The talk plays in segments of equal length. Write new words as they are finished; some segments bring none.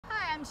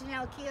I'm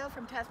Janell Keogh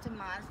from Tustin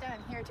Mazda.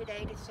 I'm here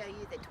today to show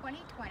you the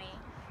 2020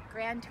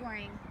 Grand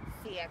Touring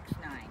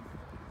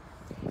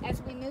CX-9.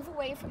 As we move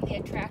away from the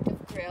attractive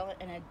grille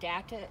and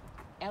adaptive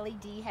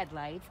LED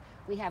headlights,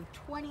 we have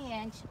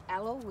 20-inch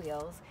alloy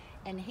wheels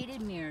and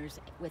heated mirrors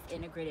with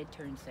integrated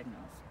turn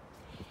signals.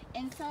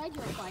 Inside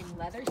you'll find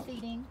leather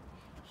seating,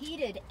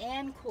 heated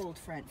and cooled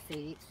front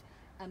seats,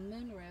 a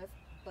moonroof,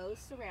 Bose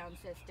surround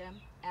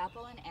system,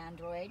 Apple and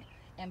Android,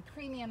 and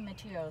premium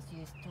materials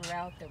used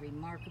throughout the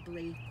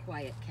remarkably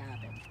quiet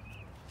cabin.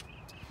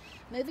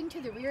 Moving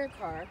to the rear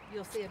car,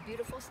 you'll see a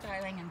beautiful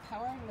styling and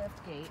power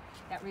lift gate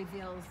that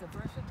reveals the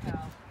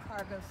versatile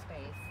cargo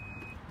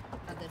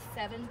space of the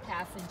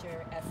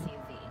 7-passenger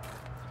SUV.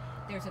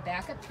 There's a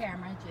backup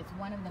camera, which is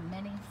one of the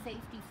many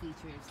safety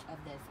features of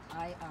this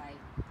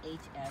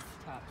IIHS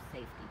top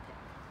safety pick.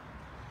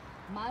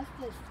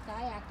 Mazda's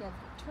Skyactiv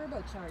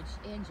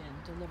turbocharged engine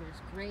delivers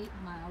great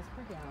miles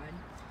per gallon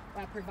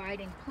while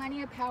providing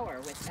plenty of power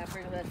with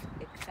effortless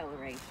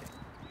acceleration.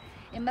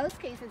 In most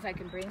cases, I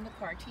can bring the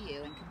car to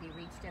you and can be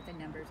reached at the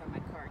numbers on my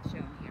card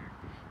shown here.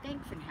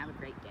 Thanks and have a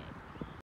great day.